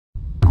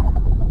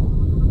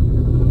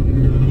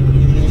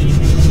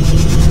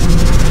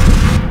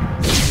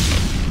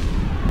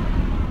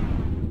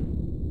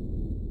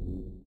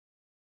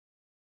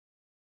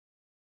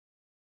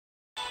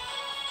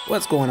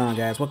What's going on,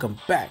 guys? Welcome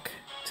back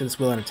to the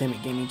SWILL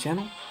Entertainment Gaming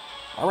channel.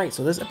 Alright,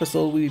 so this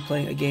episode we'll be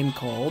playing a game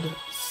called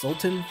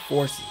Sultan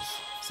Forces.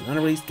 It's an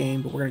unreleased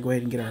game, but we're going to go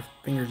ahead and get our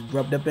fingers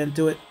rubbed up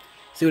into it,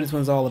 see what this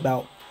one's all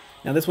about.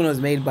 Now, this one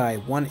was made by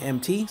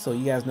 1MT, so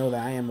you guys know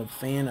that I am a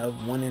fan of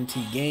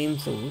 1MT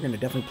games, so we're going to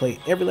definitely play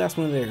every last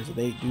one of theirs that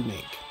they do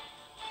make.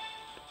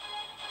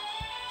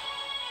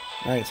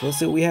 Alright, so let's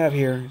see what we have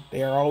here.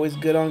 They are always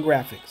good on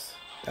graphics,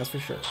 that's for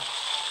sure.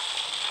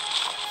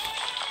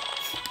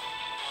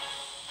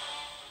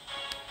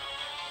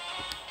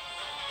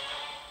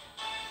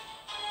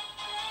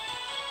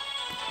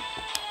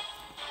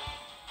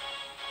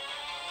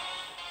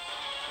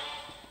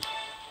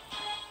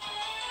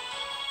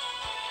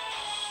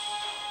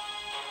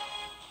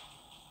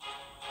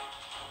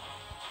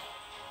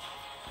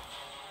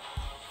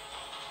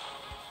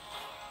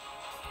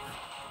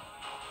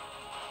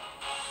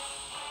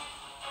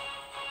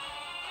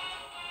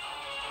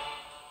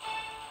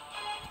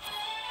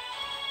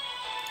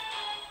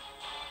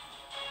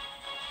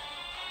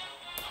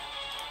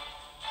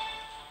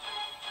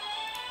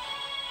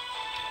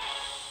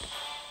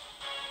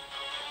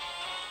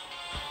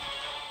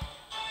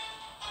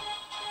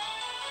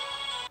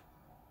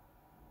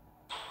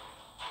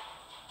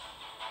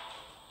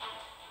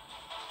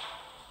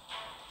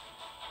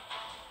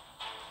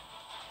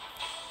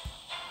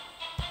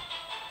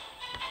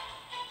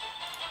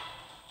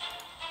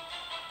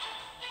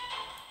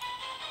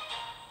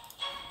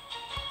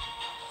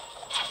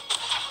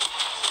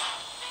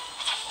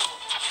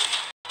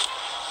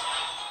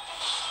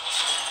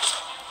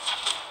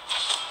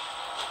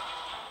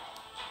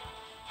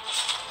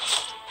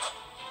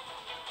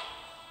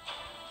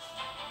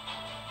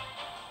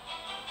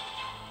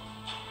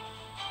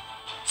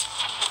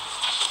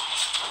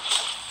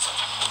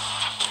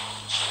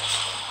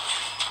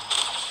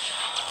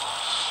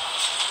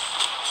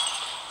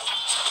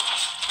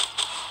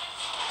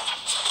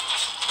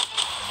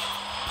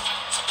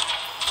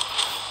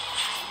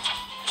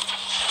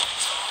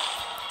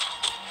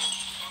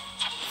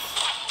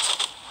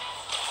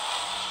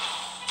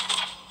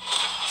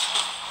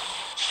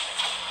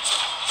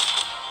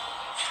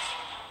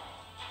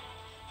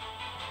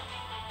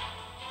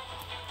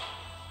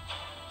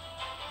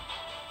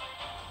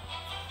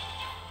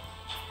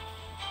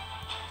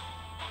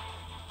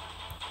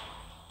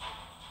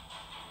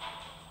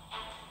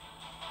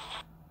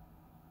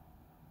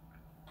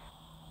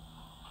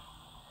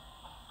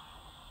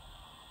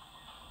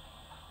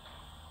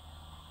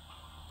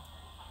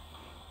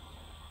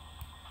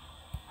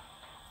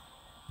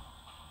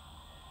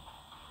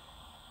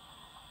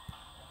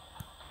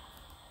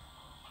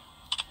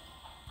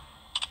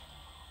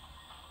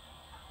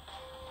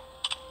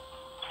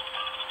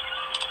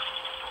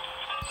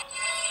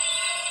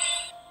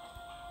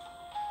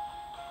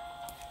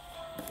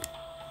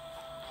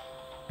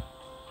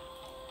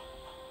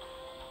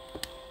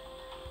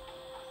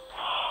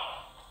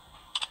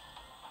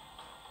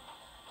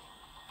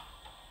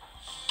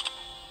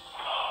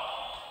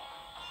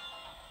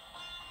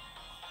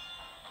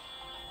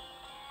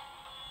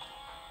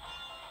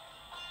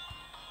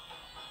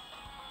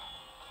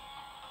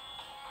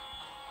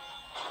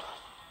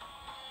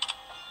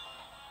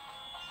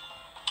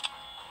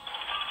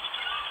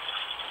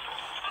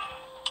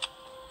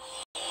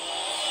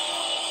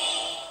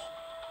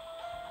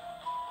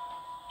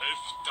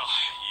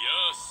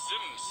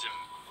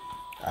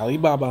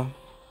 Alibaba.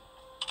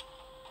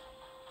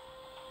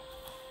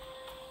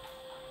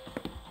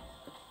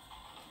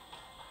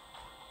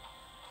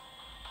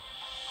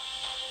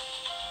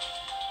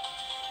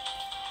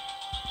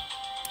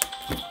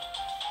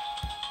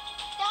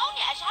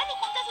 دعوني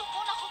أجعلكم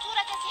تذوقون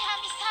خطورة سهام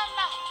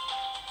السامة.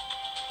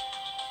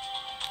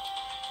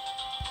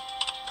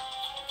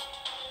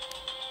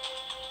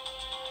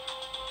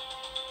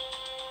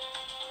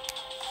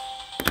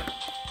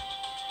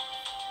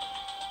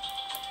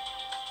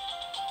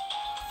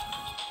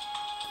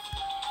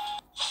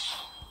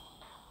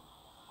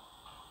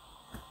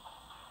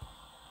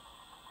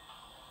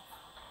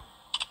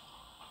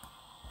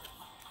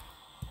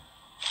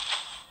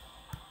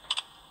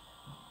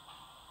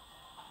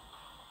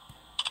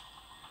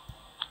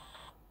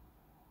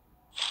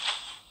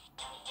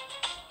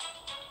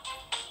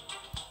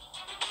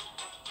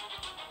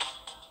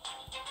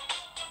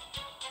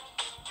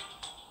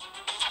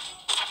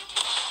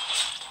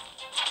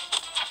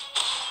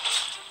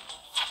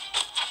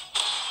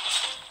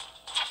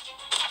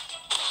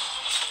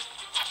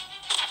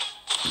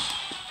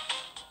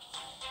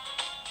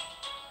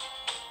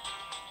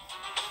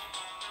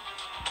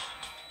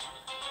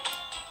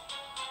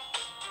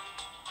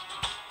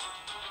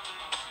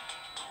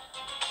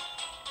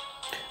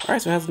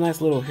 Alright, so it has a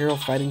nice little hero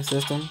fighting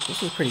system.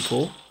 This is pretty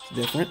cool. It's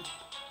different.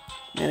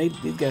 Man,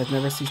 these guys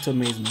never cease to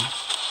amaze me.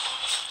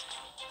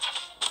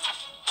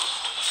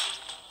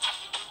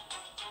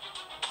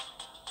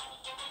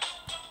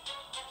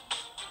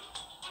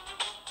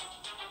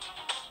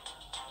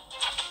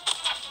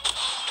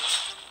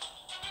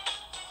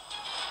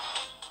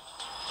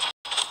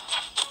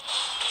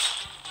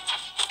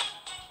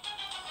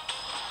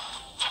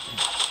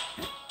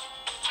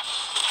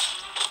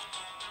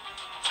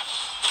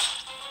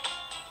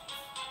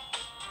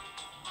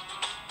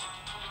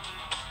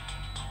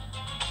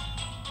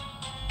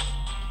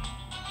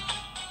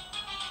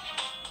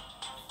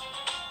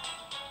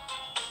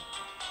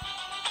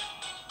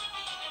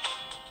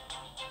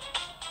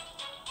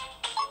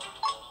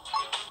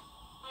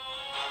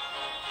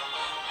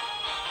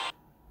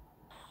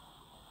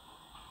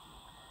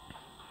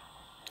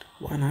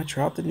 why not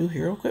try out the new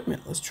hero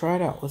equipment? Let's try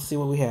it out. Let's see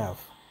what we have.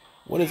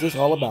 What is this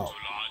all about?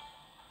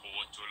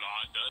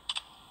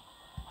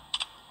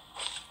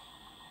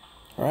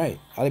 Alright,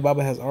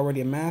 Alibaba has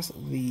already amassed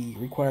the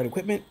required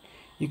equipment.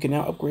 You can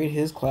now upgrade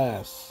his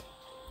class.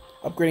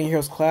 Upgrading a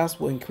hero's class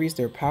will increase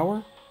their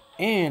power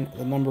and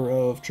the number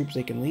of troops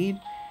they can lead.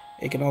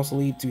 It can also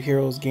lead to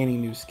heroes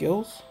gaining new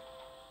skills.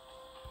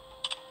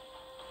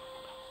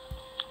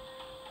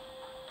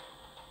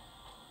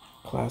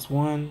 Class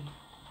 1.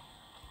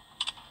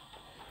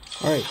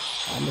 Alright,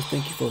 I must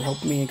thank you for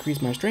helping me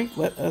increase my strength.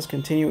 Let us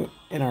continue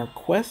in our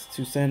quest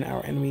to send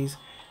our enemies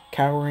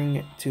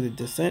cowering to the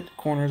distant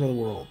corners of the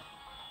world.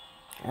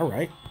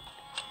 Alright.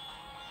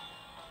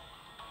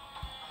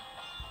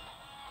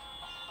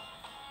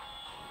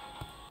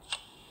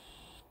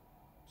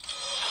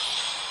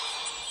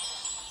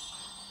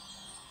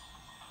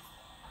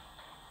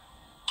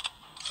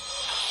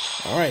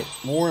 Alright,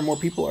 more and more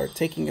people are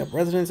taking up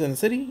residence in the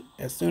city.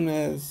 As soon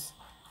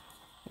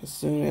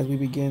as we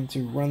begin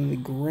to run the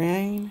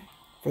grind.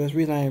 For this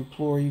reason, I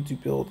implore you to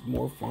build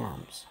more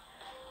farms.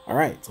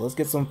 Alright, so let's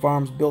get some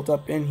farms built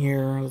up in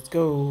here. Let's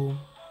go.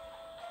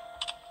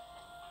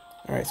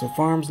 Alright, so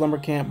farms, lumber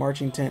camp,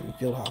 marching tent, and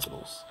field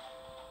hospitals.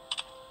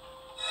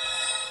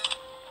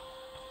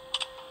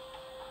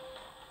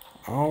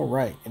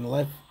 Alright, and the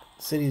life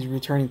city is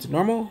returning to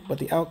normal, but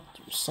the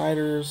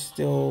outsiders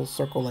still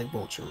circle like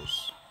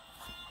vultures.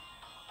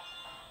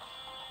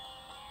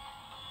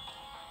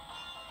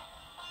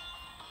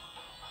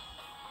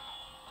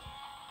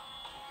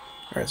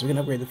 Alright, so we can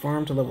upgrade the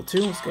farm to level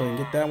 2. Let's go ahead and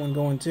get that one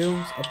going too.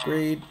 Let's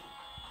upgrade.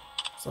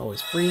 It's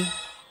always free.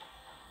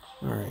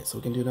 Alright, so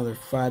we can do another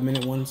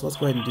 5-minute one. So let's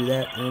go ahead and do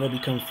that. And it'll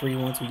become free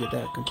once we get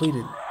that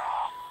completed.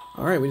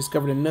 Alright, we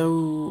discovered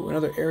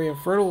another area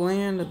of fertile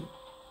land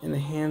in the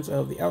hands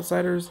of the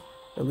outsiders.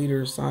 The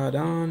leader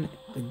Sa'adan,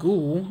 the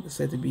ghoul, is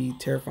said to be a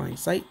terrifying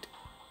sight.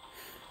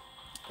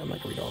 I'm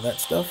not going to read all that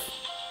stuff.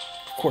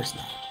 Of course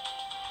not.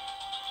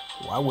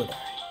 Why would I?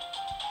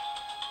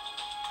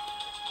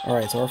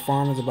 Alright, so our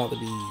farm is about to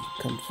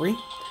become free.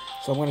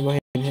 So I'm going to go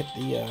ahead and hit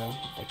the,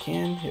 if I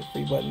can, hit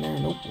free button there.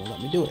 Nope, won't let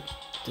me do it.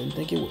 Didn't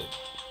think it would.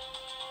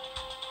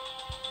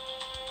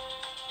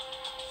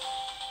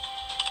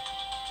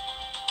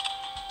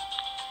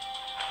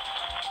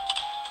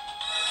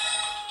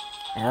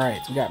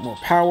 Alright, so we got more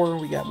power,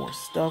 we got more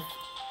stuff.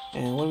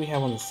 And what do we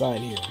have on the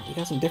side here? We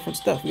got some different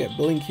stuff. We got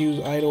building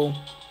queues idle,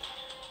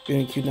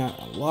 building queue not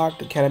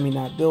unlocked, academy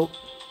not built,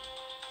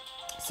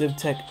 civ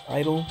tech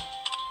idle.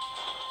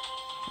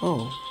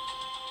 Oh.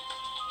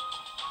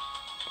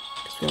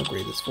 Guess we can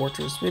upgrade this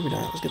fortress. Maybe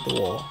not. Let's get the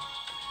wall.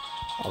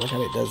 I like how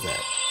it does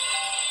that.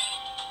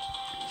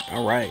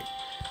 Alright.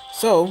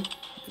 So,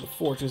 the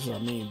fortress is our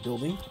main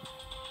building.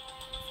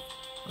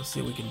 Let's see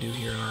what we can do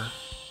here in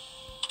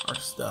our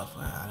stuff.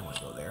 I don't want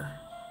to go there.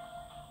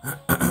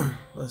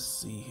 Let's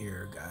see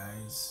here,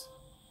 guys.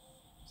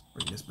 Let's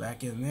bring this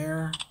back in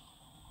there.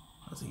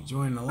 Let's see.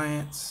 Join an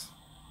alliance.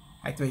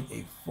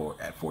 Activate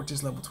at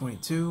fortress level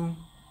 22.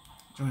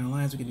 Join an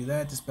alliance, we can do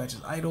that. Dispatch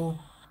is idle.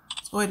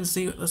 Let's go ahead and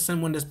see. Let's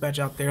send one dispatch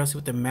out there. Let's see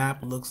what the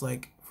map looks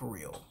like for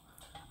real.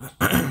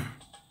 And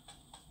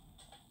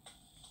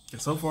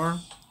so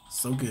far,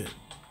 so good.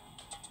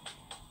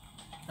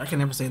 I can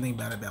never say anything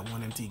bad about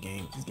 1MT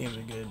games. These games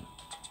are good.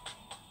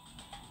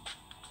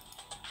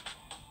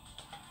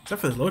 Except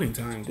for the loading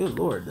time. Good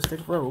lord, this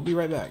takes forever. We'll be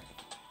right back.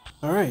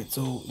 Alright,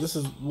 so this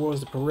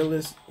was the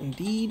Perilous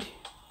indeed.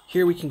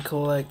 Here we can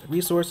collect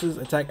resources,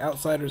 attack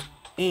outsiders,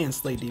 and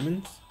slay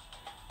demons.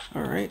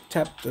 Alright,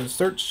 tap the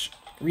search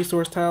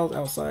resource tiles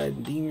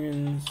outside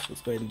demons. Let's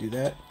go ahead and do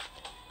that.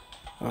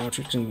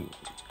 Troops can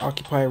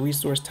occupy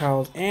resource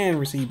tiles and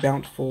receive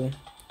bountiful.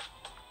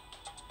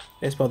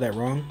 I spelled that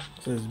wrong.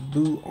 It says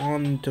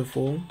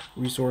bountiful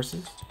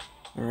resources.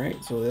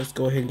 Alright, so let's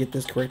go ahead and get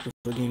this correct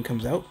before the game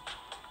comes out.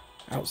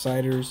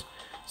 Outsiders,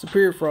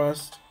 Superior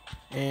Frost,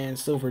 and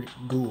Silver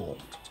Ghoul.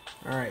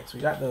 Alright, so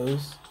we got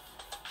those.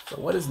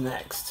 So what is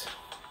next?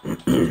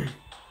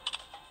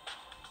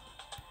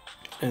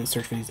 And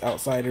search for these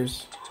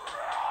outsiders.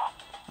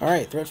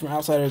 Alright, threats from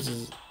outsiders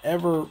is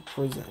ever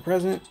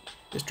present.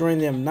 Destroying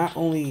them not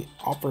only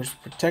offers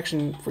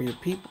protection for your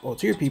people, or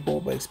to your people,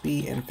 but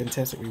XP and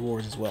fantastic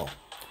rewards as well.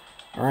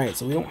 Alright,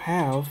 so we don't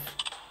have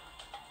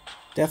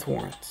death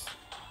warrants.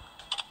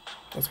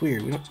 That's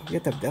weird. We have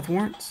to have death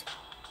warrants?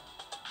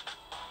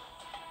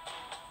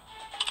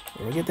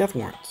 Where do we get death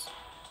warrants?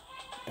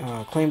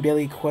 Claim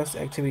daily quest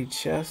activity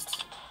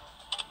chest.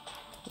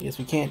 I guess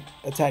we can't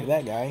attack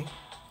that guy.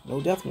 No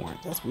death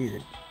warrants. That's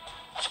weird.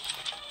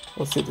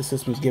 Let's see what the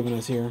system's giving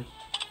us here.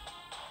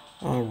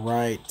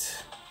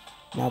 Alright.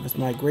 Novice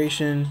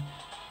migration.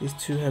 These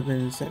two have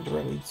been sent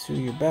directly to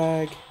your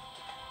bag.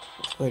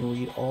 Let's go ahead and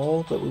read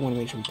all, but we want to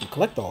make sure we can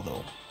collect all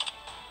though.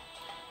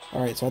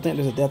 Alright, so I think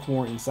there's a death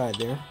warrant inside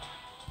there.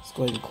 Let's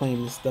go ahead and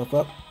claim this stuff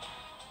up.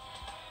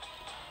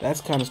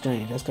 That's kind of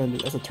strange. That's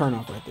a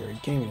turnoff right there. You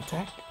can't even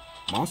attack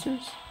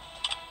monsters.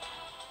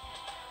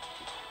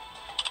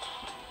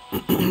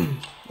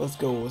 Let's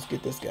go. Let's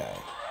get this guy.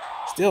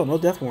 Still no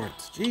death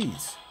warrants.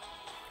 Jeez.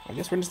 I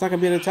guess we're just not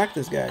gonna be able to attack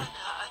this guy.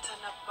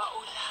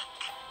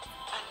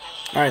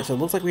 Alright, so it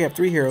looks like we have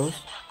 3 heroes.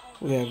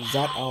 We have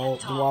Zat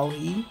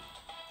al-Dawali,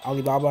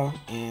 Alibaba,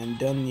 and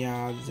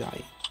Dunya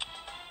Zai.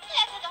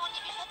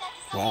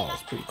 Wow,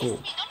 that's pretty cool.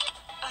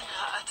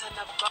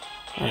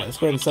 Alright, let's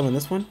go ahead and summon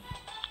this one.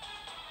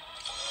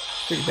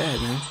 Pretty bad,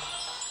 man.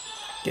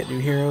 Get new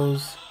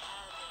heroes.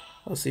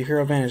 Let's see,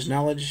 hero advantage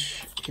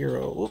knowledge.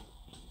 Hero, whoop.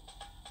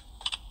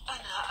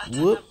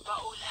 Whoop.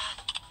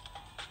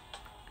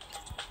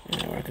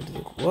 Yeah, I could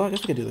do well, I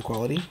guess we could do the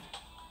quality.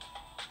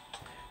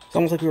 It's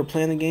almost like we were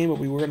playing the game, but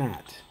we were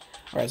not.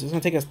 Alright, so it's going to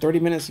take us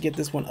 30 minutes to get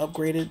this one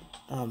upgraded.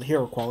 The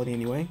hero quality,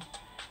 anyway.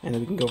 And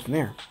then we can go from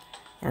there.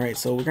 Alright,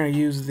 so we're going to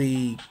use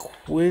the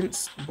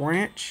Quince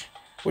branch,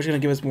 which is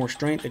going to give us more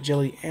strength,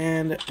 agility,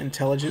 and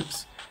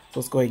intelligence. So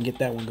let's go ahead and get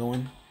that one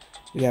going.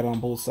 We got it on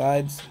both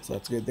sides, so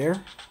that's good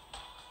there.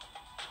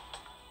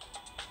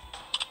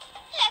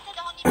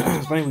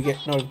 It's funny we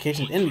get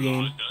notifications in the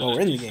game while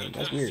we're in the game.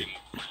 That's weird.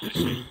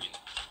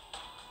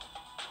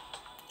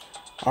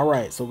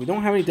 Alright, so we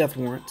don't have any death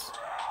warrants,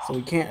 so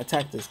we can't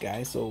attack this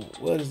guy, so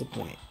what is the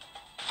point?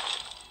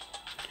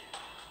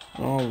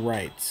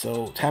 Alright,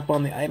 so tap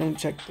on the item,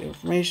 check the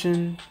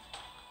information.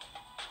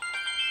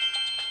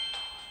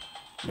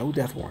 No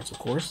death warrants, of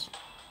course.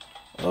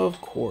 Of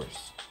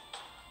course.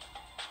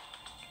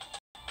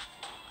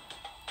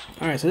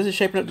 Alright, so this is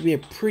shaping up to be a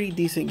pretty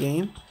decent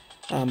game.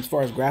 As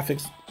far as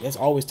graphics, it's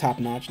always top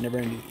notch, never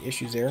any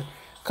issues there.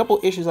 A couple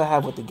issues I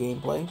have with the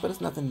gameplay, but it's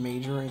nothing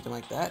major or anything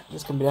like that.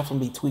 This can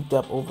definitely be tweaked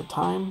up over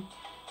time.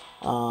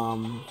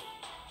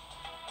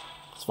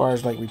 As far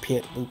as like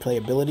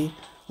replayability,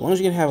 as long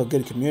as you can have a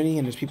good community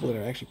and there's people that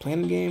are actually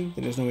playing the game,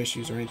 then there's no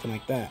issues or anything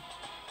like that.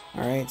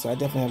 Alright, so I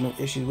definitely have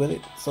no issues with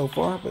it so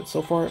far, but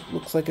so far it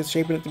looks like it's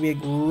shaping up to be a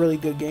really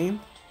good game.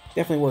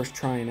 Definitely worth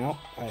trying out.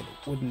 I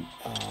wouldn't,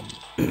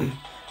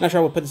 not sure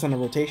I would put this on the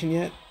rotation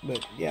yet,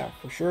 but yeah,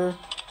 for sure.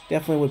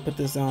 Definitely would put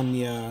this on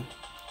the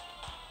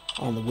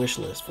wish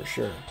list for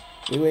sure.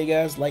 Anyway,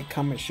 guys, like,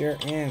 comment, share,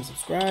 and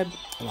subscribe,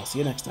 and I'll see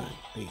you next time.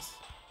 Peace.